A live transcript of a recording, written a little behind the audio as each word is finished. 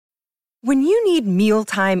When you need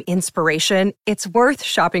mealtime inspiration, it's worth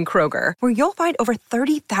shopping Kroger, where you'll find over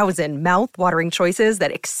 30,000 mouth-watering choices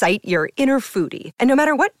that excite your inner foodie. And no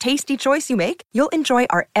matter what tasty choice you make, you'll enjoy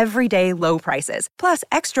our everyday low prices, plus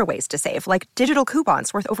extra ways to save, like digital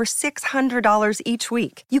coupons worth over $600 each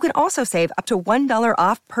week. You can also save up to $1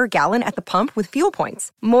 off per gallon at the pump with fuel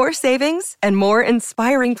points. More savings and more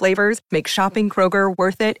inspiring flavors make shopping Kroger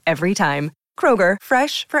worth it every time. Kroger,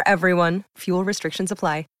 fresh for everyone. Fuel restrictions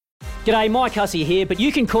apply. G'day, Mike Hussey here, but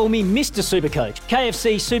you can call me Mr. Supercoach.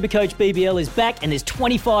 KFC Supercoach BBL is back and there's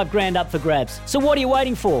 25 grand up for grabs. So what are you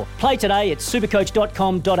waiting for? Play today at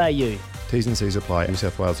supercoach.com.au. T's and C's apply. New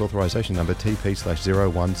South Wales authorisation number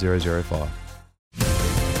TP/01005.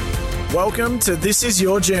 Welcome to This Is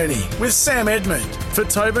Your Journey with Sam Edmund. For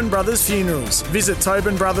Tobin Brothers Funerals, visit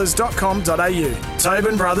tobinbrothers.com.au.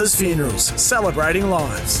 Tobin Brothers Funerals, celebrating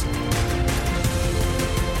lives.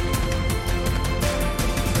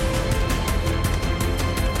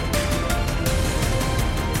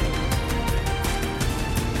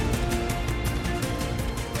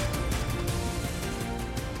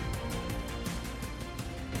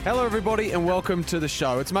 Hello everybody and welcome to the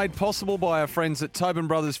show. It's made possible by our friends at Tobin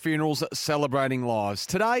Brothers Funerals, celebrating lives.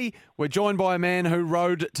 Today we're joined by a man who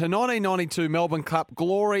rode to 1992 Melbourne Cup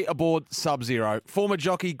glory aboard Sub-Zero. Former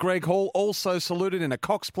jockey Greg Hall also saluted in a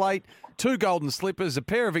Cox Plate, 2 golden slippers, a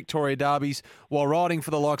pair of Victoria Derbies while riding for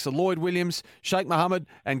the likes of Lloyd Williams, Sheikh Mohammed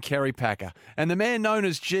and Kerry Packer. And the man known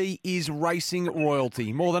as G is racing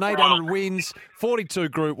royalty. More than 800 wins, 42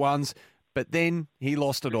 Group 1s. But then he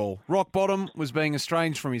lost it all. Rock bottom was being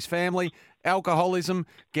estranged from his family, alcoholism,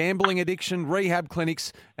 gambling addiction, rehab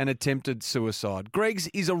clinics, and attempted suicide. Greg's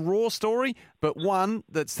is a raw story, but one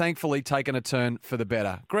that's thankfully taken a turn for the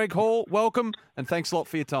better. Greg Hall, welcome, and thanks a lot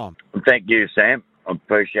for your time. Thank you, Sam. I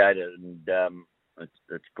appreciate it, and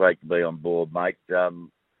it's great to be on board, mate.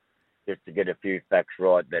 Just to get a few facts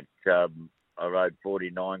right, that I rode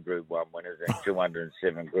 49 Group 1 winners and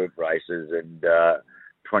 207 group races, and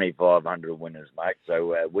 2,500 winners, mate.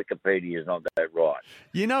 So Wikipedia is not that right.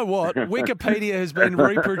 You know what? Wikipedia has been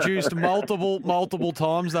reproduced multiple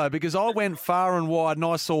times, though, because I went far and wide and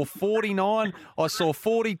I saw 49, I saw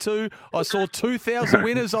 42, I saw 2,000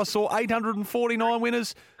 winners, I saw 849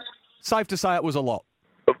 winners. Safe to say it was a lot.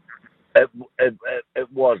 It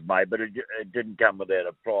was, mate, but it didn't come without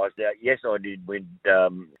a price. Now, yes, I did win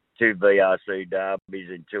 2 VRC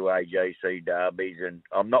derbies and 2 AJC derbies, and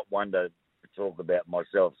I'm not one to talk about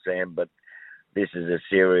myself, Sam, but this is a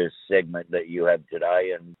serious segment that you have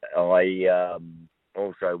today, and I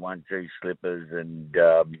also won 2 slippers and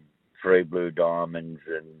 3 blue diamonds,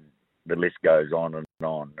 and the list goes on and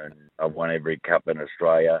on. And I won every cup in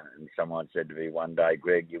Australia, and someone said to me one day,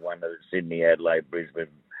 Greg, you won the Sydney, Adelaide, Brisbane,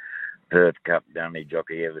 Perth Cup, the only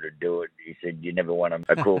jockey ever to do it. He said, you never won a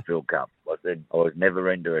Caulfield Cup. I said, I was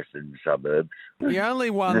never interested in suburbs. You only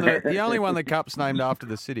won the cups named after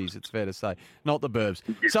the cities, it's fair to say, not the burbs.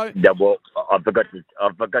 So, yeah, well, I forgot to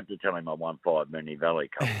tell him I won 5 Moonee Valley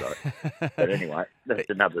Cups, though. But anyway, that's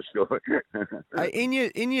another story. In your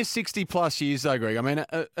 60-plus years, though, Greg, I mean,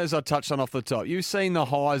 as I touched on off the top, you've seen the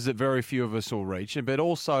highs that very few of us will reach, but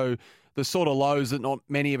also the sort of lows that not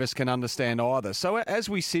many of us can understand either. So as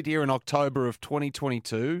we sit here in October of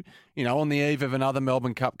 2022, you know, on the eve of another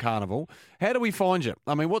Melbourne Cup Carnival, how do we find you?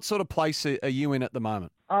 I mean, what sort of place are you in at the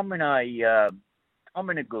moment? I'm in a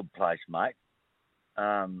good place, mate.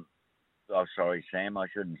 Oh, sorry, Sam, I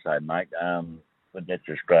shouldn't say mate, but that's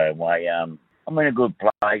Australian way. I'm in a good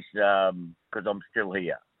place because I'm still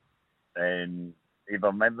here. And if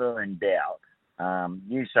I'm ever in doubt,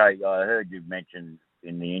 you say, I heard you mention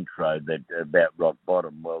in the intro that about rock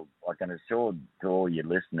bottom. Well, I can assure to all your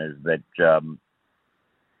listeners that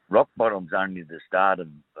rock bottom's only the start of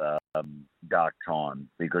dark time,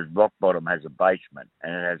 because rock bottom has a basement,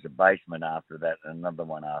 and it has a basement after that and another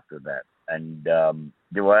one after that. And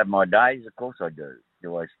do I have my days? Of course I do.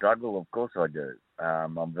 Do I struggle? Of course I do.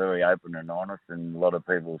 I'm very open and honest, and a lot of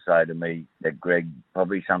people say to me that, Greg,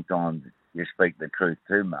 probably sometimes you speak the truth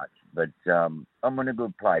too much. But I'm in a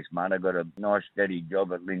good place, mate. I've got a nice steady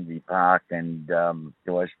job at Lindsay Park, and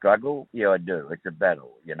do I struggle? Yeah, I do. It's a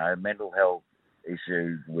battle. You know, mental health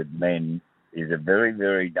issues with men is a very,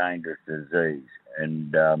 very dangerous disease,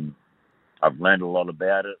 and I've learned a lot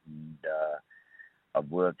about it, and I've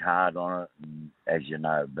worked hard on it, and, as you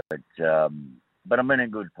know. But I'm in a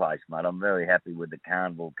good place, mate. I'm very happy with the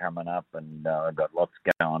carnival coming up, and I've got lots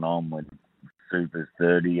going on with Super's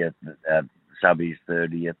 30th, Subby's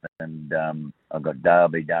 30th, and I've got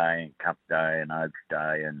Derby Day and Cup Day and Oaks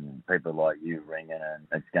Day and people like you ringing, and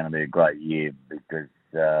it's going to be a great year because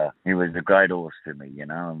he was a great horse to me, you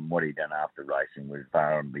know, and what he done after racing was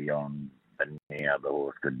far and beyond any other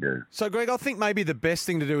horse could do. So, Greg, I think maybe the best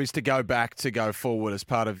thing to do is to go back to go forward as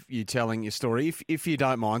part of you telling your story, if you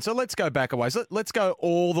don't mind. So let's go back a ways. Let's go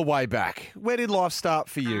all the way back. Where did life start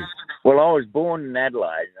for you? Well, I was born in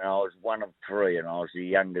Adelaide, and I was one of three, and I was the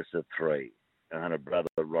youngest of three. I had a brother,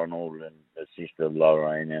 Ronald, and a sister,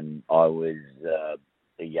 Lorraine, and I was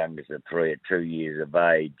the youngest of three at 2 years of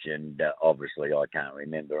age, and obviously I can't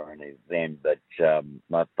remember any of them, but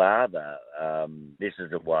my father, this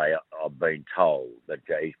is the way I've been told, but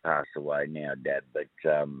he's passed away now, Dad, but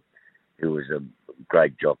he was a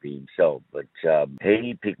great jockey himself, but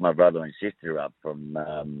he picked my brother and sister up from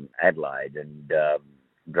Adelaide and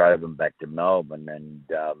drove them back to Melbourne, and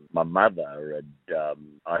my mother had,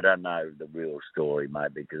 I don't know the real story,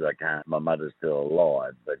 mate, because I can't, my mother's still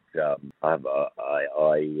alive, but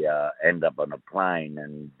I end up on a plane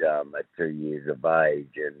and at 2 years of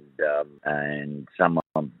age, and someone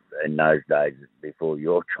in those days, before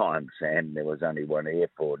your time, Sam, there was only one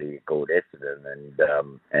airport here called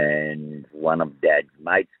Essendon, and one of Dad's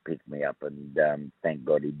mates picked me up, and thank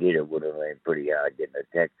God he did. It would have been pretty hard getting a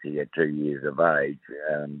taxi at 2 years of age,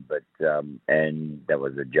 but that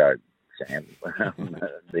was a joke, Sam.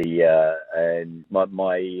 And my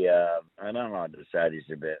I don't like to say this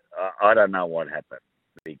a bit. I don't know what happened,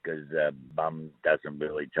 because Mum doesn't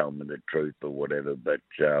really tell me the truth or whatever, but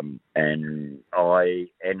and I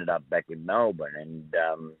ended up back in Melbourne, and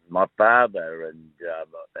my father, and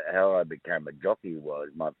how I became a jockey was,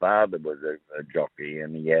 my father was a jockey,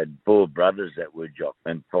 and he had 4 brothers that were jockeys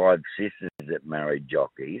and 5 sisters that married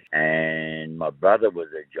jockeys, and my brother was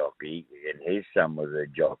a jockey, and his son was a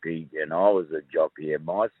jockey, and I was a jockey, and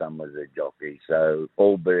my son was a jockey, so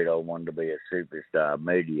albeit I wanted to be a superstar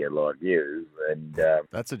media like you, and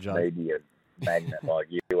that's a joke. Media magnet like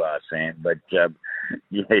you are, Sam. But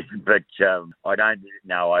yes, but I don't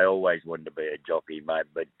know. I always wanted to be a jockey, mate.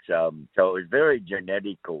 But so it was very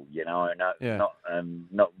genetical, you know. And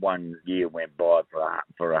not one year went by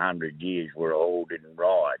for 100 years where all didn't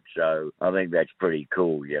ride. So I think that's pretty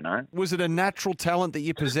cool, you know. Was it a natural talent that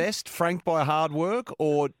you possessed, franked by hard work,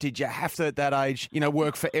 or did you have to at that age, you know,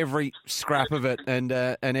 work for every scrap of it and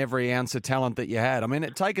every ounce of talent that you had? I mean,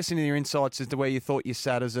 take us into your insights as to where you thought you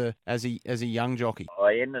sat as a young jockey.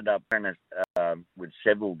 I ended up with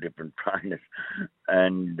several different trainers,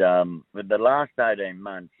 and for the last 18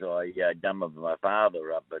 months, I done with my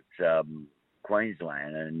father up at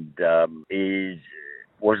Queensland, and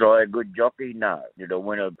was I a good jockey? No. Did I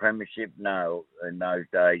win a premiership? No. In those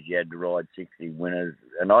days, you had to ride 60 winners,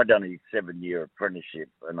 and I'd done a 7-year apprenticeship,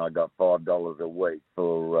 and I got $5 a week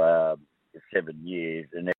for 7 years,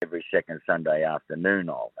 and every second Sunday afternoon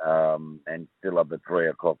off, and still up at 3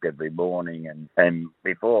 o'clock every morning. And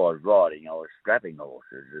before I was riding, I was scrapping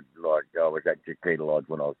horses. Like I was at Chiquita Lodge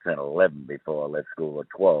when I was 10 or 11 before I left school at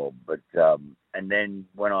 12. But and then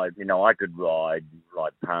when I could ride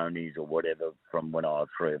like ponies or whatever from when I was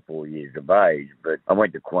 3 or 4 years of age. But I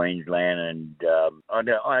went to Queensland, and I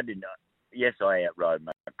didn't. Yes, I outrode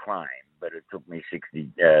McLean, but it took me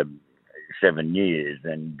 7 years,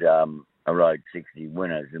 and I rode 60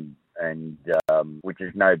 winners, and which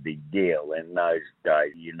is no big deal in those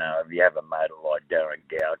days. You know, if you have a motor like Darren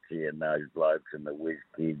Gouchie and those blokes and the Whiz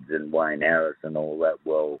Kids and Wayne Harris and all that,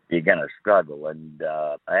 well, you're going to struggle. And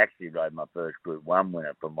I actually rode my first Group 1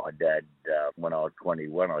 winner for my dad when I was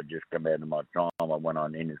 21. I'd just come out of my time. I went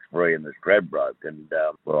on Innisfree and the Stradbroke, and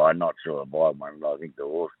well, I'm not sure if I won. I think the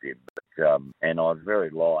horse did. And I was very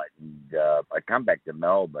light, and I come back to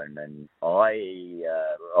Melbourne, and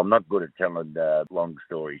I'm not good at telling the long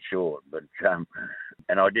story short, but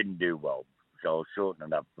and I didn't do well, so I'll shorten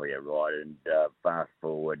it up for you, right? And fast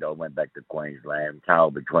forward, I went back to Queensland,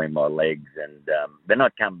 tail between my legs, and then I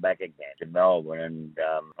come back again to Melbourne, and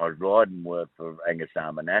I was riding work for Angus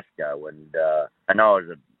Armanasco, and I was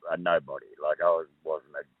a nobody. Like I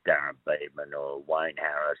wasn't a Darren Beadman or Wayne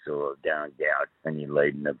Harris or Darren Gout, and you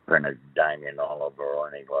leading apprentice Damien Oliver or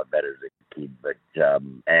anything like that as a kid. But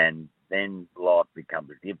and then life becomes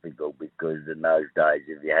difficult, because in those days,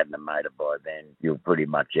 if you hadn't made it by then, you're pretty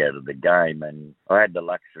much out of the game. And I had the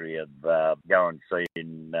luxury of going and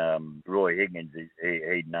seeing Roy Higgins.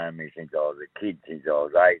 He'd known me since I was a kid, since I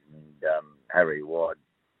was 8, and Harry White.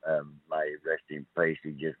 May he rest in peace.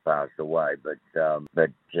 He just passed away. But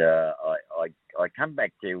I come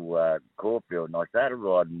back to Caulfield, and I started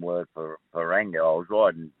riding work for Angus. I was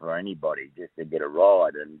riding for anybody just to get a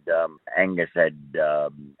ride, and Angus had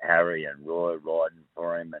Harry and Roy riding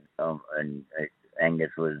for him, and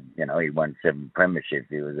Angus was, you know, he won 7 premierships.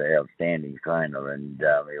 He was an outstanding trainer, and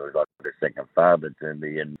he was like a second father to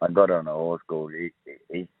me. And I got on a horse called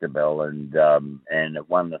Isabel, and it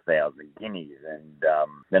won the 1,000 guineas. And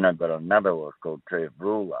then I've got another horse called Trev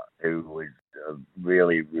Ruler, who was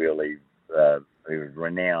really, really, he was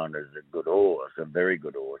renowned as a good horse, a very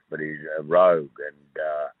good horse, but he's a rogue.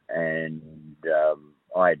 And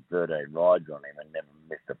I had 13 rides on him and never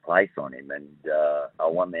missed a place on him. And I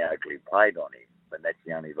won the Oakley Plate on him, but that's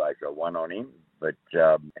the only race I won on him. But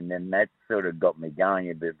and then that sort of got me going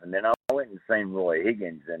a bit. And then I went and seen Roy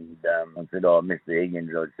Higgins, and I said, "Oh, Mr.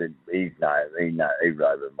 Higgins," I said, he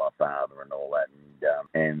rode with my father and all that,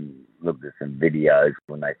 and looked at some videos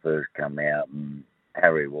when they first come out, and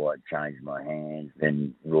Harry White changed my hands.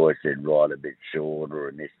 Then Roy said, "Ride a bit shorter,"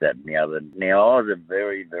 and this, that, and the other. Now I was a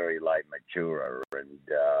very, very late maturer, and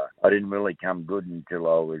I didn't really come good until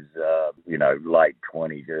I was, late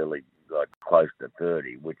 20s, early. Like close to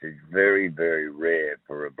 30, which is very, very rare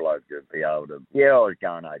for a bloke to be able to. Yeah, I was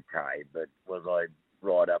going okay, but was I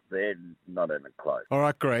right up there? Not even close. All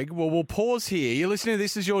right, Greg. Well, we'll pause here. You're listening to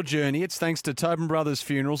This Is Your Journey. It's thanks to Tobin Brothers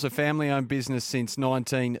Funerals, a family-owned business since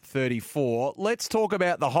 1934. Let's talk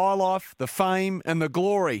about the high life, the fame and the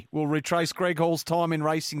glory. We'll retrace Greg Hall's time in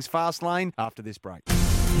racing's fast lane after this break.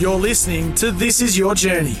 You're listening to This Is Your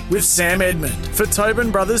Journey with Sam Edmund. For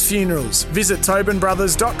Tobin Brothers Funerals, visit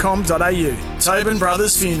tobinbrothers.com.au. Tobin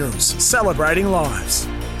Brothers Funerals, celebrating lives.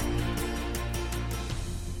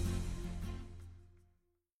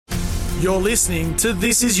 You're listening to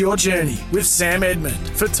This Is Your Journey with Sam Edmund.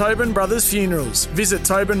 For Tobin Brothers Funerals, visit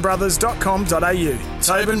tobinbrothers.com.au.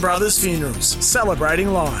 Tobin Brothers Funerals, celebrating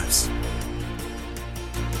lives.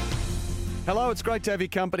 Hello, it's great to have your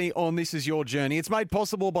company on This Is Your Journey. It's made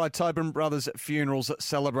possible by Tobin Brothers Funerals,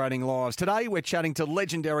 celebrating lives. Today, we're chatting to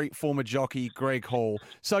legendary former jockey Greg Hall.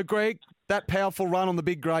 So, Greg, that powerful run on the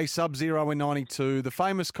Big Grey Sub-Zero in 92, the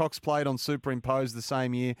famous Cox Plate on Superimpose the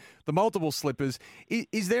same year, the multiple slippers.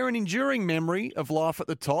 Is there an enduring memory of life at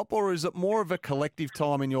the top, or is it more of a collective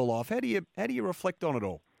time in your life? How do you reflect on it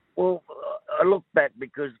all? Well, I look back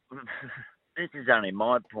because this is only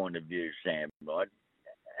my point of view, Sam, right?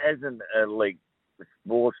 As an elite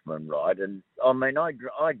sportsman, right, and I mean, I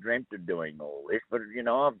dreamt of doing all this, but,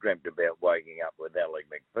 I've dreamt about waking up with Ellie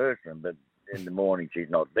McPherson, but in the morning she's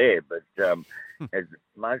not there, but as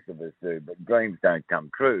most of us do, but dreams don't come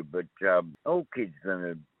true. But all kids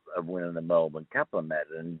are winning the Melbourne Cup on that,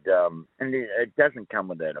 and it doesn't come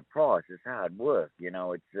without a price. It's hard work,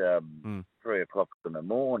 it's 3 o'clock in the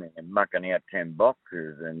morning and mucking out 10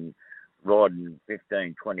 boxes and riding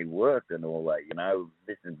 15, 20 work and all that,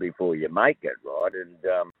 this is before you make it, right?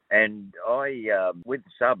 And I, with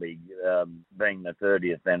Subby, being the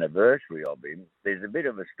 30th anniversary of him, there's a bit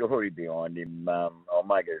of a story behind him. I'll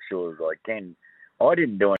make it as short as I can. I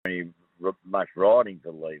didn't do much riding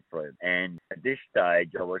for Lee Fred, and at this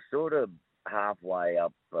stage I was sort of halfway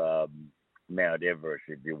up Mount Everest,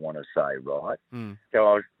 if you want to say, right?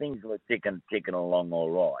 So things were ticking along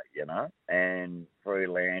all right, and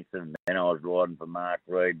freelance, and then I was riding for Mark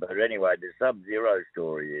Reed. But anyway, the Sub-Zero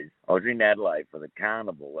story is I was in Adelaide for the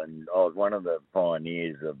carnival, and I was one of the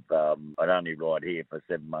pioneers of, I'd only ride here for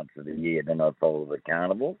 7 months of the year, then I'd follow the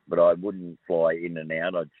carnival, but I wouldn't fly in and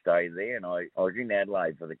out, I'd stay there, and I was in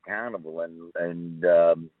Adelaide for the carnival, and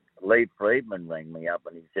Lee Friedman rang me up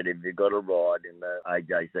and he said, "Have you got a ride in the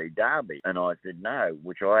AJC Derby?" And I said no,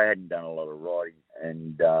 which I hadn't done a lot of riding.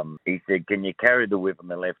 And he said, "Can you carry the whip in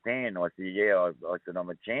the left hand?" I said, "Yeah." I said,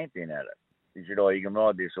 "I'm a champion at it." He said, "Oh, you can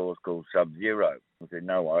ride this horse called Sub-Zero." I said,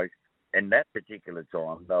 "No worries." And that particular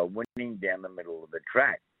time, they were winning down the middle of the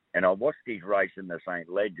track. And I watched his race in the St.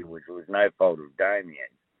 Leger, which was no fault of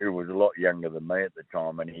Damien, who was a lot younger than me at the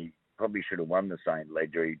time, and he probably should have won the St.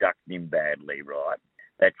 Leger. He ducked him badly, right?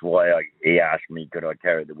 That's why he asked me, could I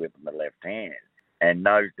carry the whip in the left hand? And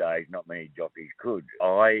those days, not many jockeys could.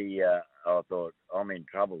 I thought, I'm in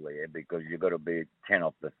trouble there because you've got to be 10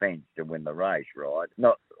 off the fence to win the race, right?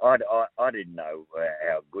 I didn't know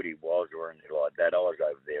how good he was or anything like that. I was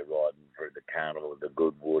over there riding through the carnival of the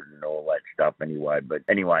Goodwood and all that stuff anyway. But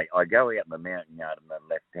anyway, I go out in the mountain yard in the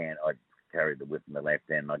left hand. I carry the whip in the left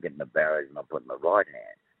hand and I get in the barriers and I put in the right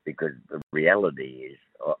hand. Because the reality is,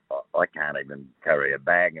 I can't even carry a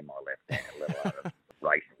bag in my left hand, let alone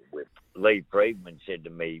racing with. Lee Friedman said to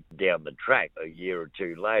me down the track a year or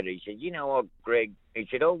two later, he said, "You know what, Greg?" He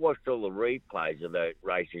said, "I watched all the replays of the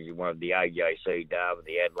races you won, the AJC Derby,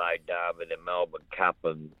 the Adelaide Derby, the Melbourne Cup,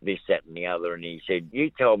 and this, that, and the other." And he said, "You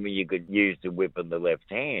told me you could use the whip in the left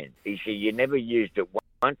hand." He said, "You never used it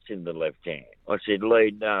once in the left hand." I said,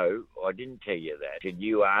 "Lee, no, I didn't tell you that." He said,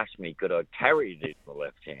 "You asked me, could I carry it in the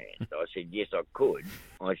left hand?" I said, "Yes, I could."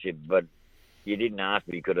 I said, "But you didn't ask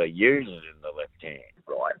me, could I use it in the left hand?"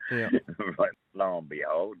 Right. Yeah. Right. Lo and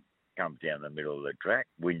behold, comes down the middle of the track,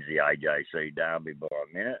 wins the AJC Derby by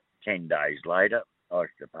a minute. 10 days later, I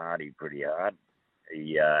used to party pretty hard.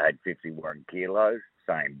 He had 51 kilos,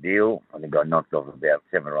 same deal. I think I knocked off about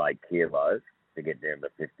 7 or 8 kilos to get down to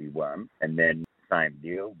 51. And then same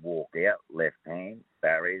deal, walk out, left hand,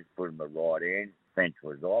 barriers, put him the right hand, fence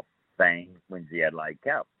was off, bang, wins the Adelaide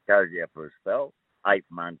Cup. Goes out for a spell, 8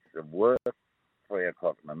 months of work, 3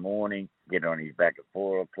 o'clock in the morning, get on his back at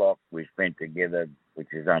 4 o'clock. We spent together,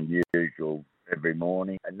 which is unusual, every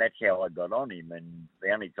morning. And that's how I got on him. And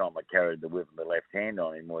the only time I carried the whip in the left hand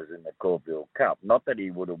on him was in the Caulfield Cup. Not that he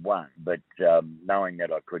would have won, but knowing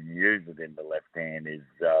that I couldn't use it in the left hand is,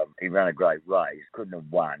 he ran a great race, couldn't have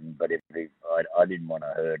won, but if I didn't want to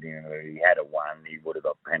hurt him, or he had a won, he would have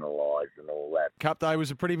got penalised and all that. Cup day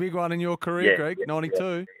was a pretty big one in your career, Yeah, Greg, yeah,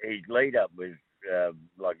 92. Yeah. His lead-up was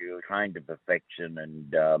like he was trained to perfection,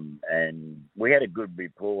 and we had a good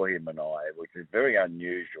rapport, him and I, which is very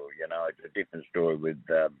unusual. You know, it's a different story with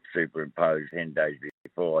Superimposed 10 days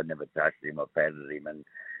before. I never touched him or patted him, and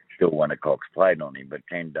still won a Cox Plate on him. But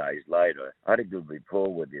 10 days later, I had a good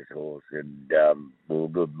rapport with this horse, and we were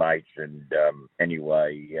good mates. And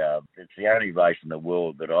anyway, it's the only race in the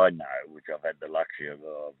world that I know, which I've had the luxury of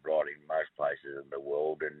riding most places in the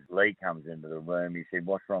world. And Lee comes into the room. He said,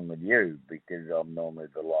 "What's wrong with you?" Because I'm normally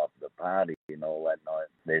the life of the party and all that night.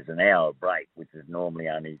 There's an hour break, which is normally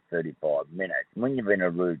only 35 minutes. When you've been in a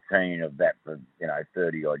routine of that for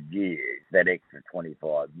 30 odd years, that extra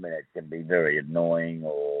 25 minutes can be very annoying,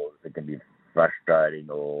 or it can be frustrating,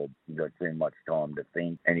 or you've got too much time to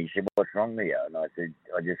think. And he said, "What's wrong with you?" And I said,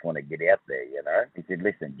 "I just want to get out there, you know." He said,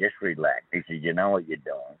 "Listen, just relax." He said, "You know what you're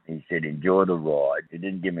doing." He said, "Enjoy the ride." He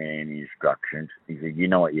didn't give me any instructions. He said, "You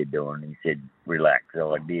know what you're doing." He said, "Relax."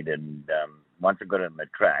 So I did, and once I got on the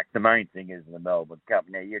track, the main thing is the Melbourne Cup.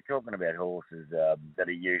 Now, you're talking about horses that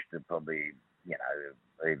are used to probably,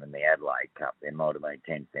 even the Adelaide Cup, there might have been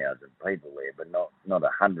 10,000 people there, but not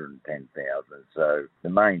 110,000. So the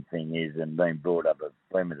main thing is, and being brought up at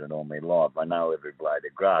Flemington all my life, I know every blade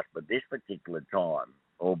of grass. But this particular time,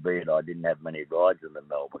 albeit I didn't have many rides in the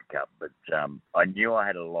Melbourne Cup, but I knew I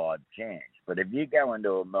had a live chance. But if you go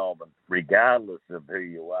into a Melbourne, regardless of who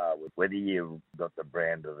you are, whether you've got the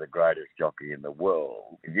brand of the greatest jockey in the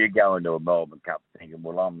world, if you go into a Melbourne Cup thinking,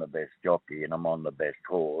 well, I'm the best jockey and I'm on the best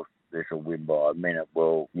horse, this will win by a minute,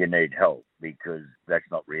 well, you need help, because that's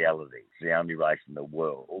not reality. It's the only race in the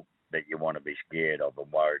world that you want to be scared of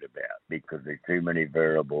and worried about, because there's too many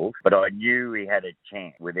variables. But I knew he had a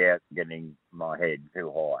chance without getting my head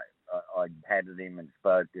too high. I patted him and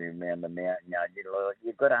spoke to him around the mountain.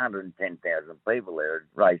 You've got 110,000 people there at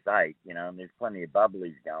race 8, and there's plenty of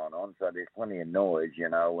bubblies going on, so there's plenty of noise,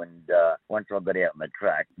 and once I got out on the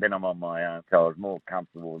track, then I'm on my own, so I was more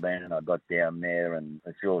comfortable then, and I got down there, and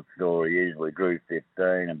the short story is we drew 15,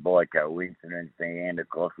 and by coincidence, the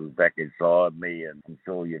Andacross was back inside me, and I'm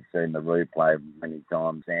sure you've seen the replay many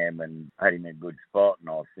times, Sam, and had him in a good spot, and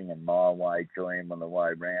I was singing My Way to him on the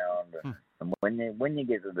way round. And when you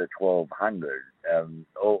get to the 1200,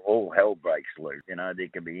 all hell breaks loose. There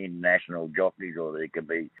can be international jockeys, or there can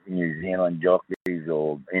be New Zealand jockeys,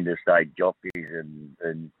 or interstate jockeys,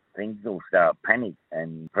 and things will start panic,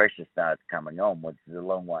 and pressure starts coming on, which is a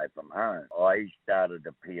long way from home. I started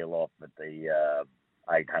to peel off at the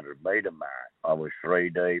 800-metre mark. I was 3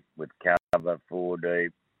 deep with cover, 4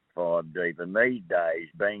 deep, 5 deep, and these days,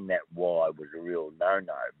 being that wide was a real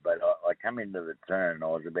no-no. But I come into the turn, I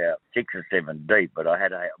was about 6 or 7 deep, but I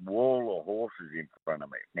had a wall of horses in front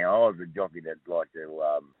of me. Now, I was a jockey that liked to,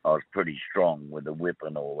 I was pretty strong with the whip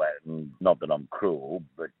and all that, and not that I'm cruel,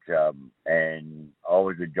 but, and I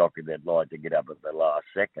was a jockey that liked to get up at the last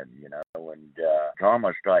second, and time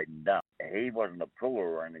I straightened up, he wasn't a puller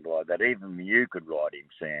or anything like that. Even you could ride him,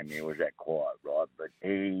 Sam. He was that quiet, right? But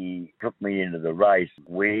he took me into the race.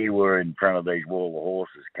 We were in front of these wall of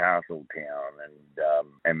horses, Castletown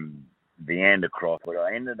and the Andacross, but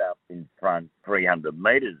I ended up in front 300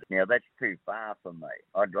 metres. Now, that's too far for me.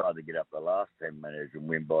 I'd rather get up the last 10 minutes and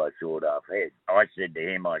win by a short half head. I said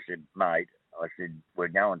to him, "Mate," I said, "we're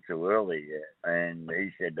going too early." And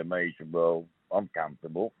he said to me, he said, "Well, I'm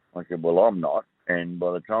comfortable." I said, "Well, I'm not." And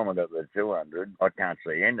by the time I got to the 200, I can't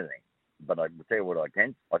see anything. But I can tell you what I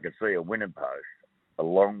can. I can see a winning post a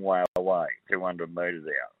long way away, 200 metres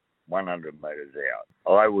out, 100 metres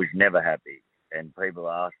out. I was never happy. and people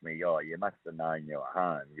ask me, "Oh, you must have known you were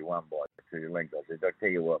home. You won by 2 lengths." I said, "I'll tell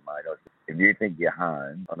you what, mate. I said, if you think you're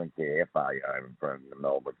home, I don't care how far you're home from the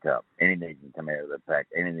Melbourne Cup. Anything can come out of the pack.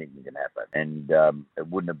 Anything can happen." And it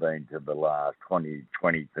wouldn't have been to the last 20,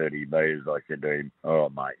 30 metres. I said to him, "Oh,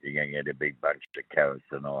 mate, you're going to get a big bunch of carrots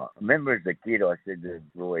tonight." I remember as a kid, I said to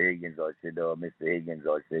Roy Higgins, I said, "Oh, Mr. Higgins,"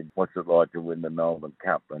 I said, "what's it like to win the Melbourne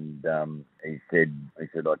Cup?" And he said,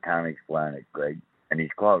 "I can't explain it, Greg." And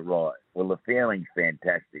he's quite right. Well, the feeling's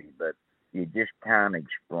fantastic, but you just can't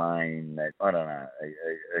explain that. I don't know.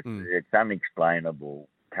 It's unexplainable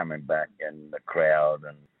coming back and the crowd,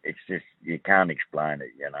 and it's just, you can't explain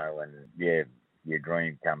it, you know. And yeah, your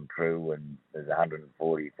dream come true, and there's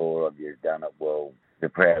 144 of you done it. Well, the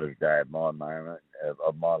proudest day of my moment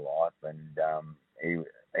of my life, and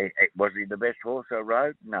was he the best horse I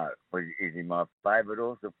rode? No. Is he my favourite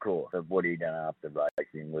horse? Of course. But what he done after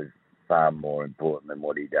racing was far more important than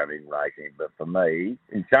what he done in racing. But for me,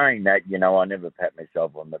 in saying that, you know, I never pat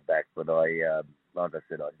myself on the back, but I, like I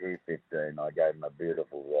said, I do 15. I gave him a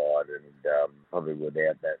beautiful ride, and probably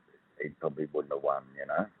without that, he probably wouldn't have won, you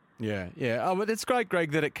know. Yeah. Oh, but it's great,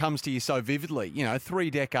 Greg, that it comes to you so vividly. You know, 3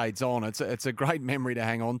 decades on, it's a great memory to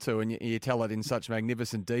hang on to, and you tell it in such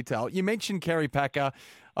magnificent detail. You mentioned Kerry Packer.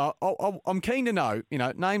 I'm keen to know, you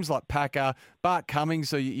know, names like Packer, Bart Cummings,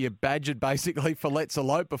 so you badgered basically for Let's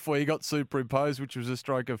Elope before you got superimposed, which was a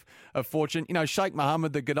stroke of fortune. You know, Sheikh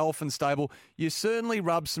Mohammed, the Godolphin stable, you certainly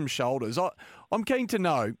rubbed some shoulders. I'm keen to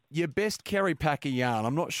know your best Kerry Packer yarn.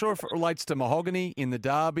 I'm not sure if it relates to Mahogany in the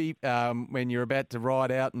Derby when you're about to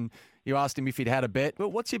ride out and you asked him if he'd had a bet. But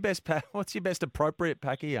what's your best appropriate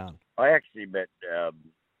Packer yarn? I actually met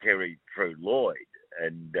Kerry through Lloyd,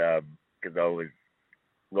 and because I was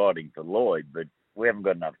riding for Lloyd, but we haven't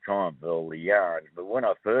got enough time for all the yarns. But when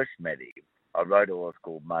I first met him, I rode a horse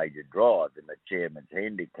called Major Drive in the Chairman's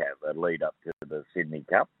Handicap, a lead up to the Sydney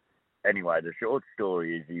Cup. Anyway, the short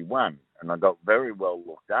story is he won, and I got very well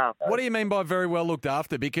looked after. What do you mean by very well looked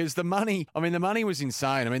after? Because the money was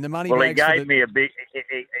insane. I mean, the money. Well, he gave me a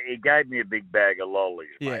big bag of lollies,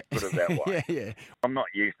 mate. Put it that way. Yeah. I'm not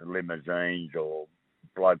used to limousines or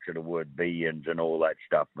blokes that have worked billions and all that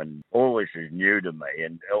stuff, and all this is new to me.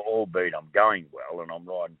 And albeit I'm going well, and I'm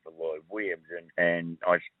riding for Lloyd Williams, and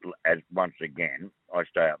once again I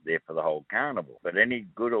stay up there for the whole carnival. But any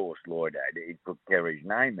good horse Lloyd had, he'd put Kerry's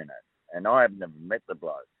name in it, and I have never met the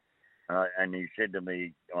bloke. And he said to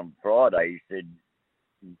me on Friday, he said,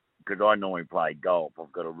 because I normally play golf,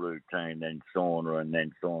 I've got a routine, then sauna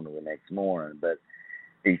the next morning, but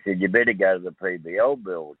he said, you better go to the PBL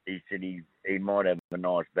build. He said he might have a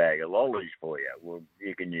nice bag of lollies for you. Well,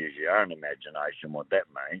 you can use your own imagination what that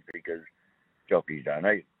means, because jockeys don't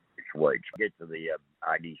eat sweets. Get to the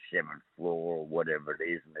 87th floor or whatever it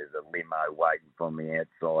is, and there's a limo waiting for me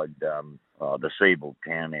outside the Siebel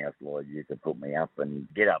Townhouse. Lloyd used to put me up, and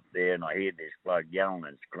get up there, and I hear this bloke yelling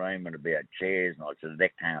and screaming about chairs, and I said,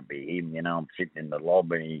 that can't be him. You know, I'm sitting in the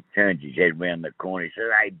lobby, and he turns his head round the corner. He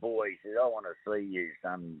said, hey, boy, he said, I want to see you,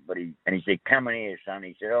 son. And he said, come in here, son.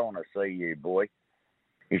 He said, I want to see you, boy.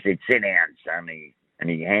 He said, sit down, son. And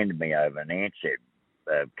he handed me over an handset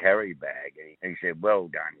carry bag. He said, well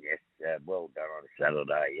done, yes, well done on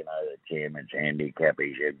Saturday, you know, the Chairman's Handicap.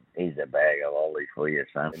 He said, here's a bag of lollies for you,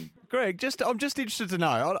 son. Greg, I'm just interested to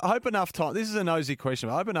know, I hope enough time, this is a nosy question,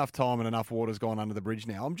 but I hope enough time and enough water's gone under the bridge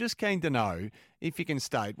now. I'm just keen to know, if you can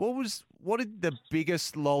state, what did the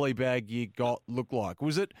biggest lolly bag you got look like?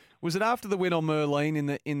 Was it after the win on Merlin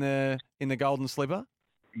in the Golden Slipper?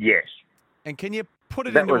 Yes. And can you put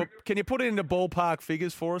it into ballpark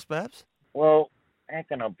figures for us, perhaps? Well, how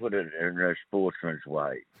can I put it in a sportsman's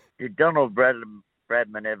way? Did Donald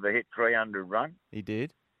Bradman ever hit 300 run? He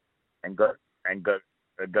did, and got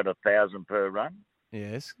 1,000 per run.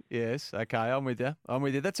 Yes. Okay, I'm with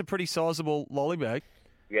you. That's a pretty sizable lolly bag.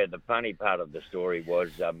 Yeah, the funny part of the story was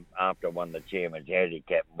after I won the Chairman's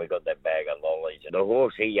Handicap, we got that bag of lollies. And the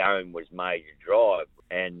horse he owned was Major Drive,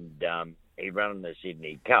 and he ran the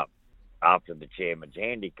Sydney Cup after the Chairman's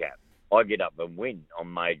Handicap. I get up and win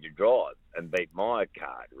on Major Drive and beat my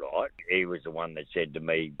card, right? He was the one that said to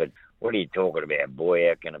me, but what are you talking about, boy?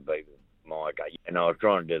 How can it beat my card? And I was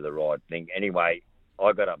trying to do the right thing. Anyway,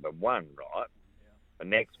 I got up and won, right? The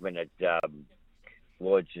next minute,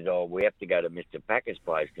 Lloyd said, oh, we have to go to Mr. Packer's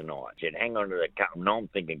place tonight. I said, hang on to the cup. And I'm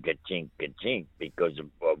thinking ka-chink, because of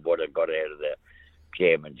what I got out of the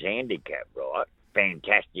Chairman's Handicap, right?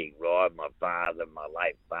 Fantastic ride. My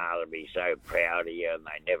late father, be so proud of you, and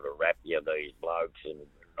they never wrap you, these blokes. And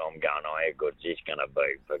I'm going, oh, how good's this going to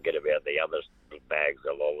be? Forget about the other bags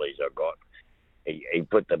of lollies I got. He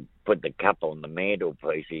put the cup on the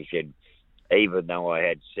mantelpiece. He said, even though I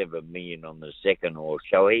had 7 million on the second horse.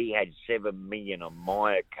 So he had 7 million on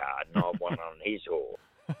my card and I won on his horse.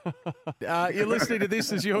 You're listening to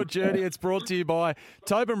This Is Your Journey. It's brought to you by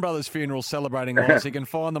Tobin Brothers Funerals Celebrating Lives. You can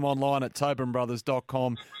find them online at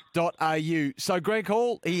tobinbrothers.com.au. So Greg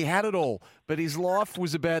Hall, he had it all, but his life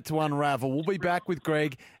was about to unravel. We'll be back with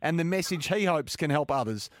Greg and the message he hopes can help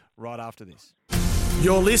others right after this.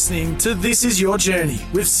 You're listening to This Is Your Journey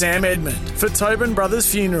with Sam Edmund. For Tobin Brothers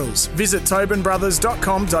Funerals, visit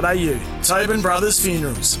tobinbrothers.com.au. Tobin Brothers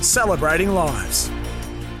Funerals, celebrating lives.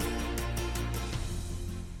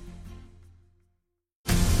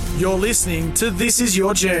 You're listening to This Is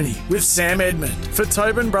Your Journey with Sam Edmund. For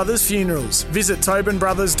Tobin Brothers Funerals, visit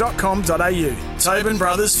tobinbrothers.com.au. Tobin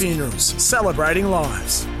Brothers Funerals, celebrating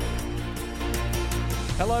lives.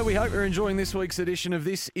 Hello, we hope you're enjoying this week's edition of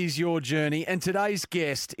This Is Your Journey, and today's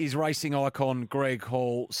guest is racing icon Greg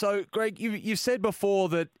Hall. So, Greg, you've said before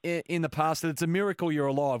that in the past that it's a miracle you're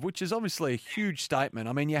alive, which is obviously a huge statement.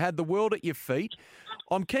 I mean, you had the world at your feet.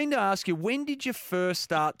 I'm keen to ask you, when did you first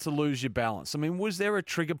start to lose your balance? I mean, was there a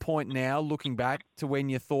trigger point now, looking back to when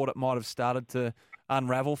you thought it might have started to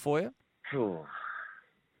unravel for you? Sure.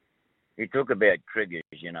 You talk about triggers,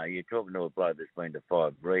 you know, you're talking to a bloke that's been to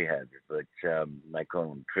 5 rehabs, but they call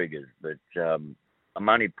them triggers. But I'm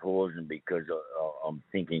only pausing because I'm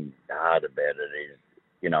thinking hard about it. Is,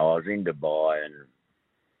 you know, I was in Dubai, and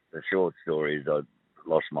the short story is I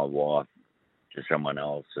lost my wife to someone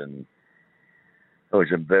else, and it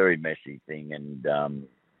was a very messy thing, and I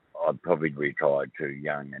probably retired too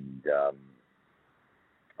young, and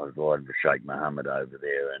I was riding for Sheikh Mohammed over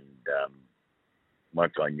there, and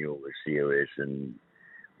once I knew it was serious, and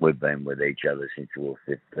we've been with each other since we were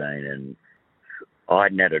 15, and I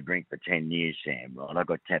hadn't had a drink for 10 years, Sam, right? I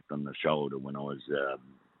got tapped on the shoulder when I was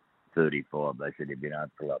 35. They said, if you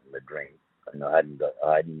don't pull up with a drink, and I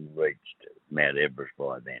hadn't reached Mount Everest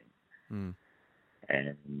by then. Mm.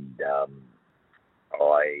 And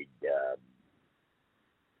I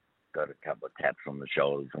got a couple of taps on the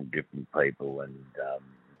shoulders from different people, and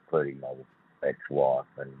including my ex-wife.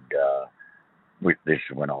 And with this,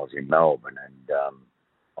 when I was in Melbourne, and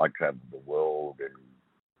I travelled the world, and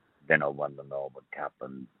then I won the Melbourne Cup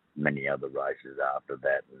and many other races after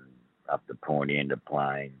that, and up to Pointy End of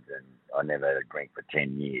Plains, and I never had a drink for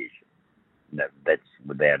 10 years. That's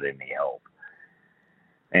without any help.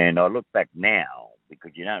 And I look back now,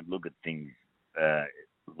 because you don't look at things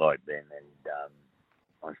like then, and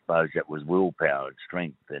I suppose that was willpower and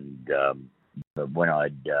strength. And but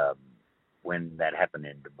when that happened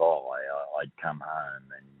in Dubai, I'd come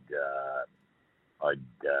home, and I'd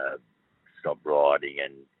stopped riding,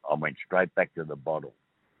 and I went straight back to the bottle,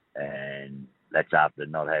 and that's after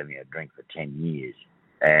not having a drink for 10 years,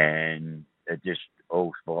 and it just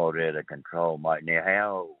all spiraled out of control, mate. Now,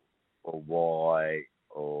 how or why,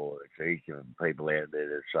 or it's easy for people out there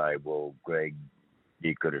to say, well, Greg,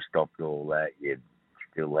 you could have stopped all that, you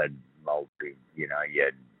still had you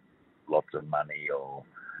had lots of money, or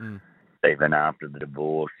even after the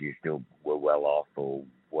divorce, you still were well off, or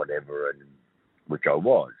whatever, and which I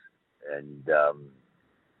was. And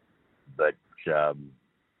but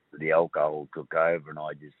the alcohol took over, and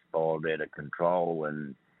I just spiraled out of control.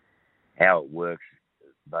 And how it works,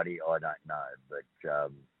 buddy, I don't know. But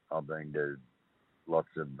I've been to lots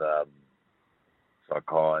of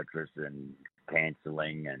psychiatrists and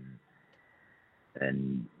counselling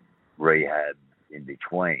and rehab in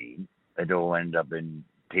between. It all ended up in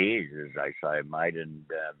tears, as they say, mate, and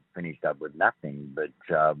finished up with nothing. But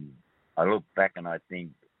I look back and I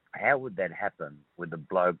think, how would that happen with a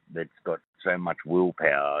bloke that's got so much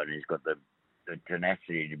willpower, and he's got the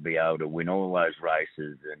tenacity to be able to win all those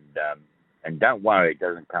races? And don't worry, it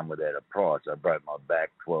doesn't come without a price. I broke my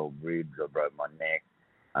back, 12 ribs, I broke my neck,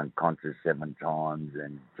 unconscious 7 times,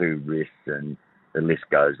 and 2 wrists, and the list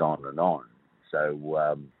goes on and on. So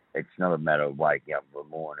it's not a matter of waking up in the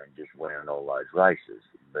morning and just winning all those races.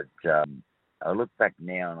 But I look back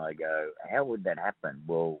now and I go, how would that happen?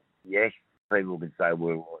 Well, yes, people can say,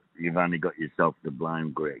 well, you've only got yourself to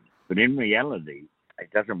blame, Greg. But in reality,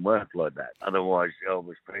 it doesn't work like that. Otherwise,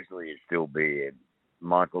 Elvis Presley would still be here.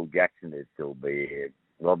 Michael Jackson would still be here.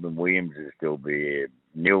 Robin Williams would still be here.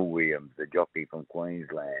 Neil Williams, the jockey from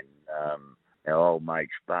Queensland. Our old mate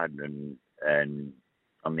Spud, and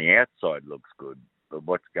on the outside looks good, but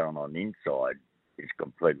what's going on inside is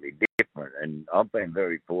completely different. And I've been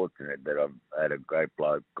very fortunate that I've had a great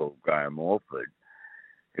bloke called Graham Orford,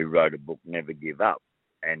 who wrote a book, Never Give Up.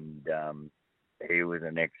 And he was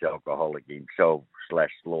an ex-alcoholic himself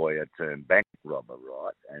 / lawyer turned bank robber,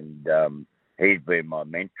 right? And he's been my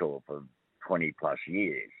mentor for 20 plus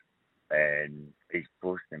years. And he's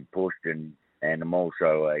pushed, and I'm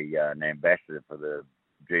also an ambassador for the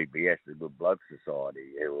GBS, the Good Blood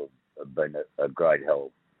Society, who have been a great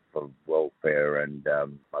help for welfare, and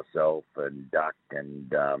myself and Duck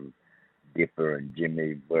and Dipper and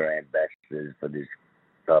Jimmy were ambassadors for this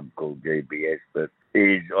club called GBS. But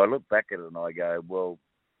I look back at it and I go, well,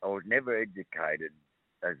 I was never educated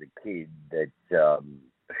as a kid that,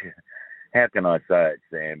 how can I say it,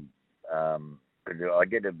 Sam? Because I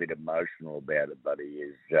get a bit emotional about it, buddy,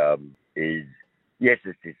 is yes,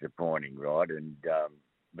 it's disappointing, right? And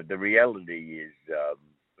but the reality is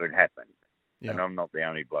it happened. Yeah. And I'm not the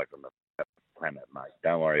only bloke on the planet, mate.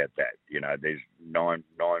 Don't worry about that. You know, there's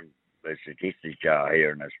the statistics are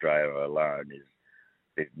here in Australia alone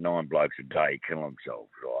there's 9 blokes a day kill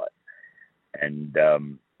themselves, right? And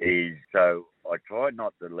so I try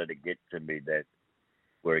not to let it get to me that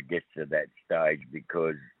where it gets to that stage,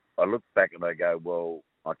 because I look back and I go, well,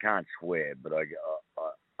 I can't swear, but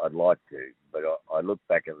I'd like to. But I look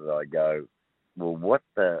back at it and I go, well, what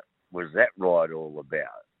was that ride all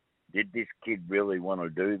about? Did this kid really want to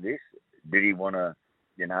do this? Did he want to,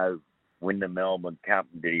 win the Melbourne Cup?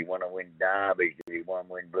 Did he want to win derbies? Did he want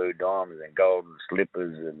to win Blue Diamonds and Golden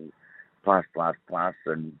Slippers and plus,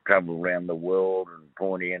 and travel around the world and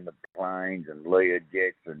pointy in the planes and Lear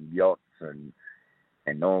jets and yachts and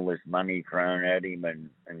all this money thrown at him and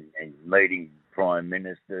meeting prime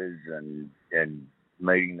ministers and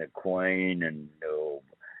meeting the Queen and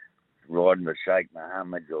riding with Sheikh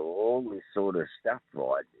Mohammed, or all this sort of stuff,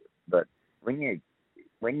 right? But when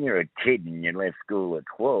you're a kid and you left school at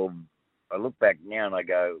 12, I look back now and I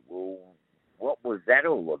go, well, what was that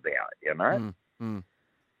all about?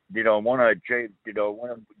 Did I want to achieve? Did I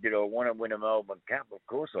want to win a Melbourne Cup? Of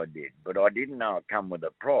course I did, but I didn't know it come with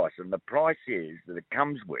a price, and the price that it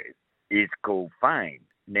comes with is called fame.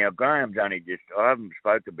 Now Graham's I haven't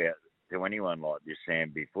spoke about it to anyone like this,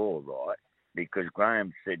 Sam, before, right? Because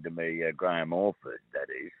Graham said to me, Graham Orford, that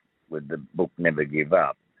is, with the book Never Give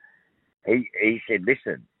Up. He said,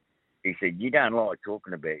 listen, he said, you don't like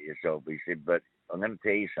talking about yourself. He said, but I'm going to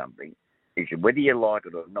tell you something. He said, whether you like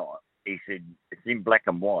it or not, he said, it's in black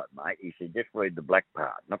and white, mate. He said, just read the black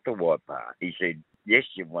part, not the white part. He said, yes,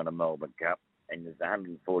 you've won a Melbourne Cup, and there's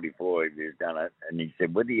 144 of you who's done it. And he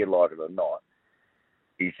said, whether you like it or not,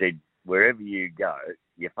 he said, wherever you go,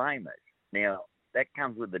 you're famous. Now, that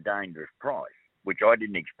comes with a dangerous price, which I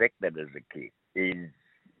didn't expect that as a kid. Is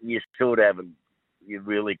you sort of haven't, you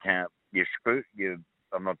really can't,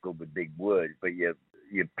 I'm not good with big words, but you're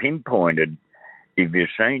pinpointed if you're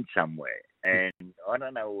seen somewhere. And I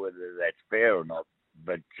don't know whether that's fair or not,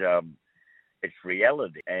 but it's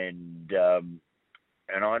reality. And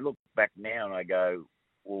I look back now and I go,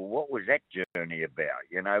 well, what was that journey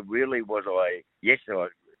about? Really was I, yes,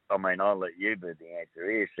 I mean, I'll let you be the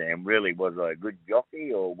answer here, Sam. Really, was I a good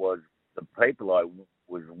jockey, or was the people I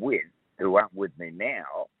was with who aren't with me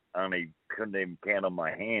now, only couldn't even count on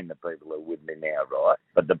my hand the people who are with me now, right?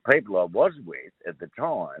 But the people I was with at the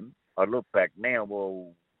time, I look back now,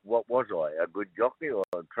 well, what was I, a good jockey or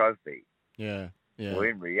a trophy? Yeah. Well,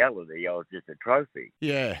 in reality, I was just a trophy.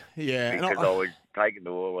 Yeah. Because I was taken to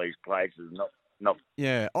all these places, not.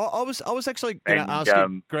 Yeah, I was actually going to ask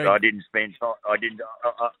you, Greg. I didn't spend time.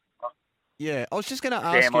 Yeah, I was just going to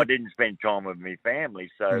ask Sam, you. I didn't spend time with my family,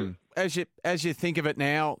 so. As you think of it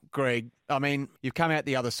now, Greg, I mean, you've come out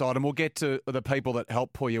the other side, and we'll get to the people that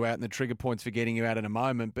help pull you out and the trigger points for getting you out in a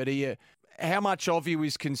moment. But how much of you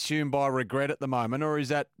is consumed by regret at the moment, or is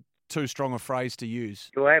that too strong a phrase to use?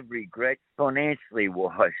 Do I have regret? Financially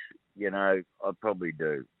wise, I probably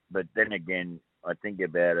do. But then again, I think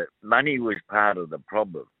about it, money was part of the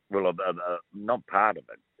problem. Well, not part of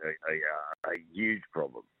it, a huge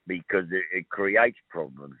problem, because it creates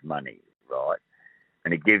problems, money, right?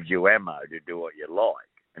 And it gives you ammo to do what you like.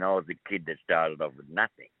 And I was a kid that started off with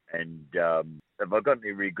nothing. And have I got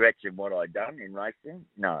any regrets in what I done in racing?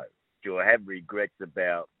 No. Do I have regrets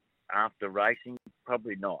about after racing?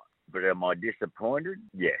 Probably not. But am I disappointed?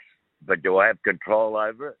 Yes. But do I have control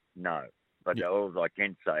over it? No. But all I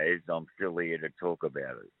can say is I'm still here to talk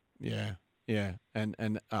about it. Yeah.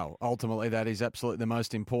 And ultimately that is absolutely the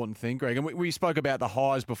most important thing, Greg. And we spoke about the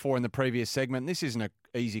highs before in the previous segment. This isn't an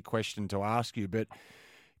easy question to ask you, but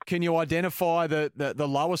can you identify the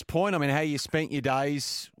lowest point? I mean, how you spent your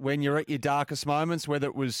days when you're at your darkest moments, whether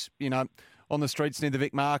it was, on the streets near the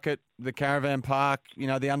Vic Market, the caravan park,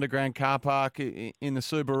 the underground car park in the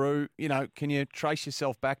Subaru, can you trace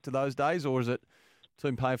yourself back to those days, or is it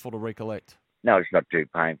too painful to recollect? No, it's not too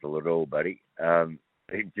painful at all, buddy.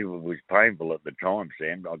 It was painful at the time,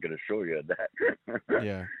 Sam. I can assure you of that.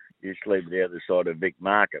 Yeah. You sleep at the other side of Vic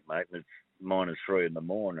Market, mate, and it's -3 in the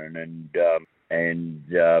morning, and and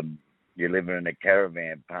you're living in a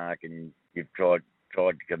caravan park and you've tried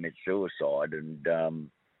to commit suicide, and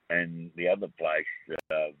the other place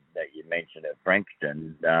that you mentioned at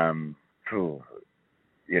Frankston, how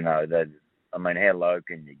low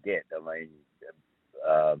can you get?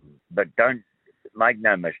 But don't make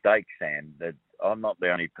no mistake, Sam, that I'm not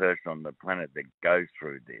the only person on the planet that goes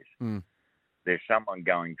through this. Mm. There's someone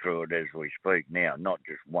going through it as we speak now, not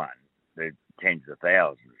just one. There's tens of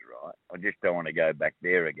thousands, right? I just don't want to go back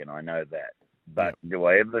there again. I know that. But do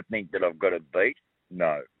I ever think that I've got it beat?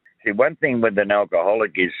 No. See, one thing with an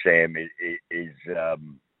alcoholic is, Sam, it's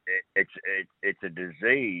a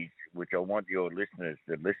disease which I want your listeners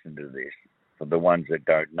to listen to this, for the ones that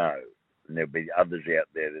don't know, and there'll be others out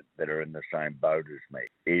there that are in the same boat as me,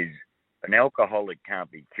 is an alcoholic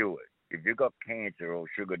can't be cured. If you've got cancer or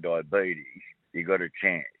sugar diabetes, you've got a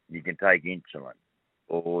chance. You can take insulin,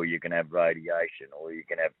 or you can have radiation, or you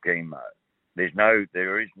can have chemo.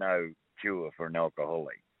 There is no cure for an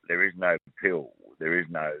alcoholic. There is no pill. There is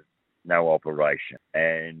no operation.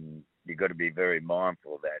 And you've got to be very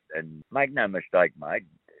mindful of that. And make no mistake, mate,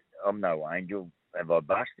 I'm no angel. Have I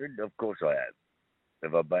busted? Of course I have.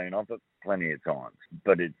 Have I been off it? Plenty of times.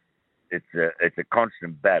 But it's a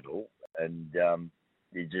constant battle, and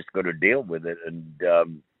you just got to deal with it. And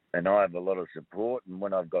I have a lot of support. And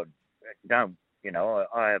when I have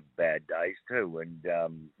bad days too. And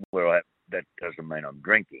that doesn't mean I'm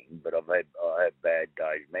drinking, but I have bad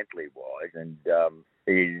days mentally wise. And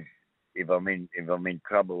if I'm in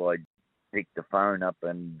trouble, I pick the phone up,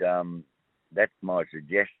 and that's my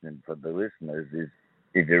suggestion for the listeners is,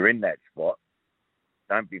 if you're in that spot,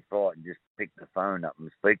 don't be frightened. Just pick the phone up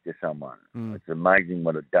and speak to someone. It's amazing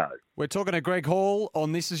what it does. We're talking to Greg Hall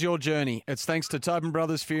on This Is Your Journey. It's thanks to Tobin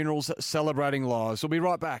Brothers Funerals, celebrating lives. We'll be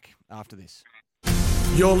right back after this.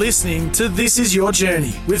 You're listening to This Is Your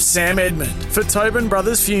Journey with Sam Edmund. For Tobin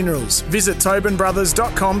Brothers Funerals, visit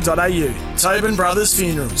tobinbrothers.com.au. Tobin Brothers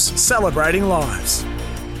Funerals, celebrating lives.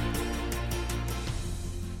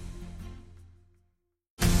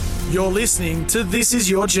 You're listening to This Is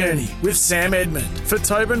Your Journey with Sam Edmund. For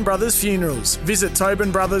Tobin Brothers Funerals, visit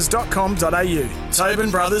tobinbrothers.com.au. Tobin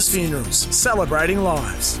Brothers Funerals, celebrating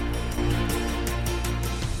lives.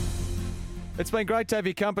 It's been great to have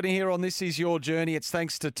your company here on This Is Your Journey. It's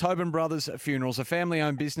thanks to Tobin Brothers Funerals, a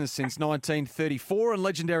family-owned business since 1934, and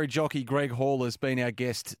legendary jockey Greg Hall has been our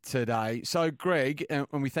guest today. So, Greg, and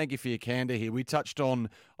we thank you for your candour here, we touched on,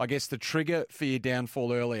 I guess, the trigger for your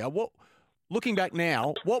downfall earlier. Looking back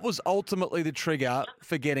now, what was ultimately the trigger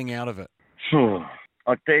for getting out of it?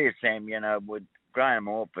 I'll tell you, Sam, with Graham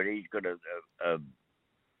Orford, he's got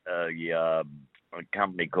a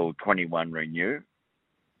company called 21 Renew.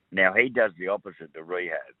 Now, he does the opposite to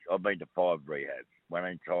rehabs. I've been to 5 rehabs. One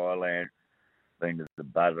in Thailand, been to the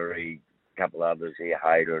Buttery, a couple others here,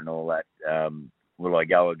 Hayter and all that. Will I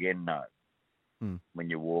go again? No. When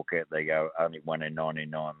you walk out, they go, only 1 in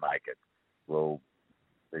 99 make it. Well,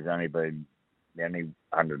 there's only been the only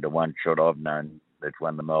 100 to 1 shot I've known that's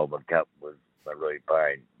won the Melbourne Cup was Marie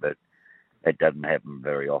Payne, but that doesn't happen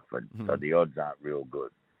very often, so the odds aren't real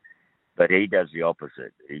good. But he does the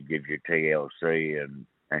opposite. He gives you TLC, and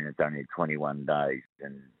it's only 21 days.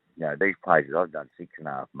 And, these places, I've done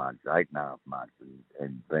 6.5 months, 8.5 months,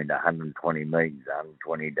 and been to 120 meetings,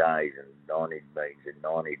 120 days, and 90 meetings in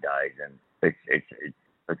 90 days, and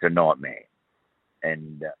it's a nightmare.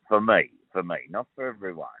 And for me, not for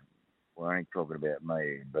everyone. We're only talking about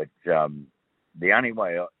me, but the only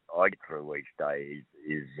way I get through each day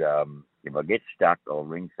is if I get stuck, I'll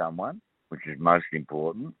ring someone, which is most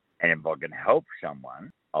important. And if I can help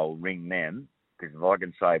someone, I'll ring them, because if I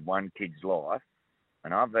can save one kid's life,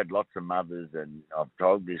 and I've had lots of mothers, and I've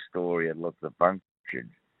told this story at lots of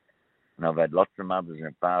functions, and I've had lots of mothers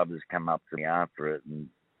and fathers come up to me after it, and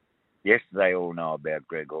yes, they all know about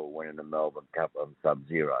Greg Hall winning the Melbourne Cup on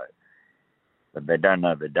Sub-Zero, but they don't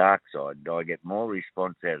know the dark side. I get more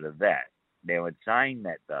response out of that. Now, in saying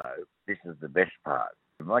that, though, this is the best part.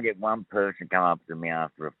 If I get one person come up to me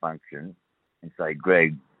after a function and say,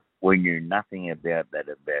 Greg, we knew nothing about that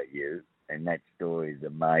about you, and that story is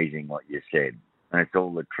amazing what you said, and it's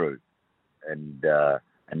all the truth. And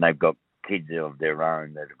they've got kids of their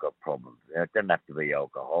own that have got problems. Now, it doesn't have to be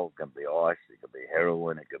alcohol. It can be ice. It could be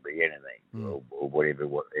heroin. It could be anything, or whatever,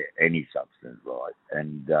 any substance, right?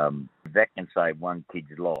 And if that can save one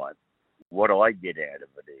kid's life, what I get out of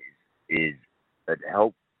it is it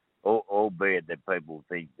helps, albeit that people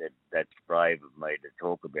think that that's brave of me to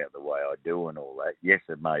talk about the way I do and all that. Yes,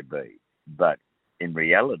 it may be. But in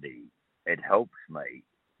reality, it helps me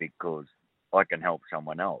because I can help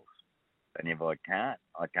someone else. And if I can't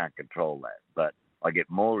control that. But I get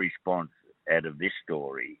more response out of this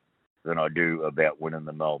story than I do about winning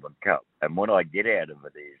the Melbourne Cup. And what I get out of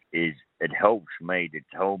it is it helps me to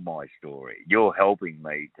tell my story. You're helping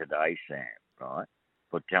me today, Sam, right,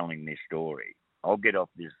 for telling this story. I'll get off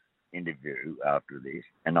this interview after this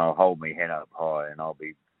and I'll hold my head up high and I'll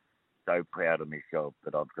be so proud of myself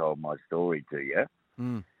that I've told my story to you.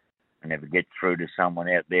 Mm. And if it gets through to someone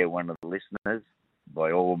out there, one of the listeners,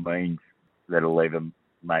 by all means, that'll even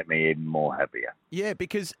make me even more happier. Yeah,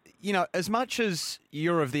 because, you know, as much as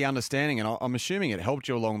you're of the understanding, and I'm assuming it helped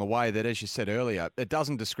you along the way, that, as you said earlier, it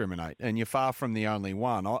doesn't discriminate and you're far from the only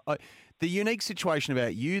one. The unique situation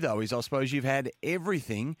about you, though, is I suppose you've had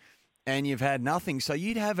everything and you've had nothing. So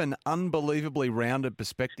you'd have an unbelievably rounded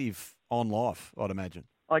perspective on life, I'd imagine.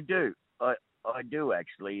 I do. I do,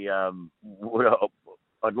 actually.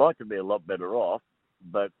 I'd like to be a lot better off,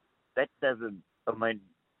 but that doesn't, I mean,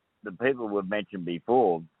 the people we've mentioned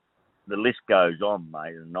before, the list goes on,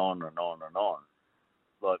 mate, and on and on and on.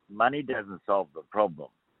 Like, money doesn't solve the problem.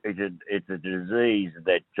 It's a disease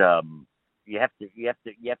that you have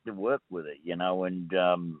to work with it, you know. And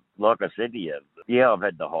like I said to you, yeah, I've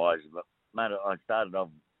had the highs, but mate, I started off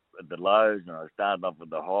at the lows, and I started off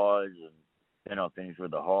with the highs, and then I finished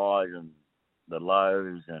with the highs and the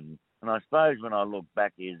lows, and I suppose when I look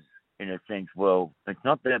back is, in a sense, well, it's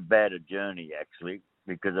not that bad a journey, actually,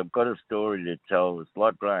 because I've got a story to tell. It's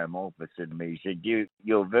like Graham Orford said to me. He said,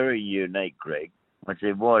 you're very unique, Greg. I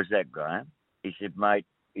said, why is that, Graham? He said, mate,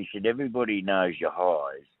 everybody knows your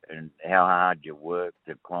highs and how hard you work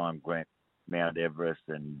to climb Mount Everest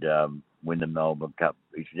and win the Melbourne Cup.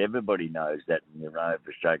 He said, everybody knows that, and you're known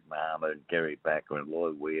for Sheikh Mohammed and Kerry Packer and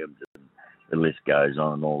Lloyd Williams, and the list goes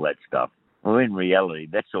on and all that stuff. Well, in reality,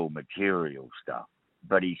 that's all material stuff.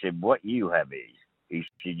 But he said, what you have is, he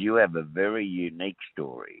said, you have a very unique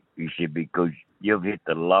story. He said, because you've hit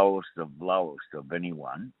the lowest of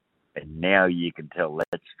anyone, and now you can tell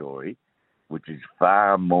that story, which is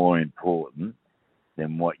far more important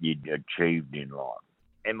than what you'd achieved in life.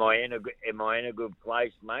 Am I in a good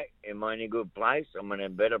place, mate? Am I in a good place? I'm in a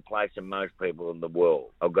better place than most people in the world.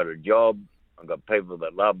 I've got a job. I've got people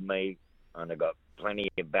that love me, and I've got plenty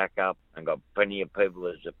of backup. I've got plenty of people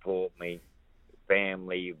that support me,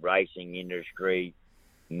 family, racing industry,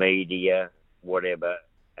 media, whatever.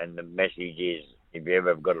 And the message is, if you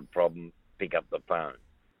ever got a problem, pick up the phone.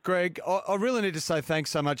 Greg, I really need to say thanks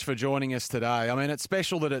so much for joining us today. I mean, it's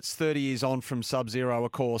special that it's 30 years on from Sub-Zero,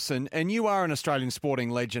 of course, and you are an Australian sporting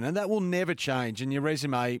legend, and that will never change. And your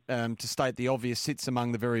resume, to state the obvious, sits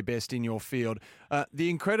among the very best in your field. The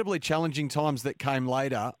incredibly challenging times that came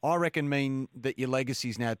later, I reckon, mean that your legacy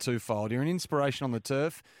is now twofold. You're an inspiration on the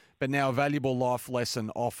turf, but now a valuable life lesson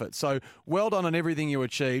off it. So well done on everything you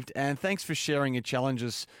achieved, and thanks for sharing your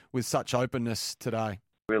challenges with such openness today.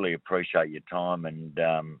 Really appreciate your time, and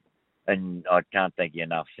I can't thank you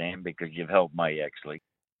enough, Sam, because you've helped me, actually.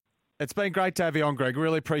 It's been great to have you on, Greg.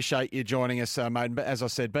 Really appreciate you joining us, mate. But as I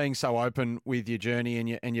said, being so open with your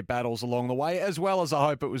journey and your battles along the way, as well as I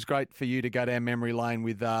hope it was great for you to go down memory lane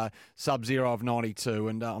with Sub-Zero of 92,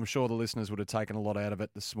 and I'm sure the listeners would have taken a lot out of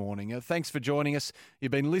it this morning. Thanks for joining us.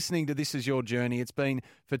 You've been listening to This Is Your Journey. It's been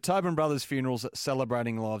for Tobin Brothers Funerals,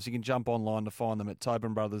 Celebrating Lives. You can jump online to find them at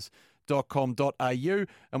tobinbrothers.com.au,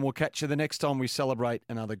 and we'll catch you the next time we celebrate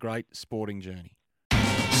another great sporting journey.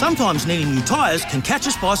 Sometimes needing new tyres can catch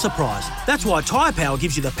us by surprise. That's why Tyre Power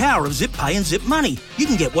gives you the power of Zip Pay and Zip Money. You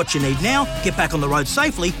can get what you need now, get back on the road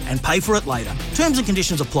safely and pay for it later. Terms and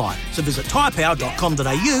conditions apply. So visit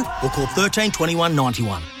tyrepower.com.au or call 13 21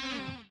 91.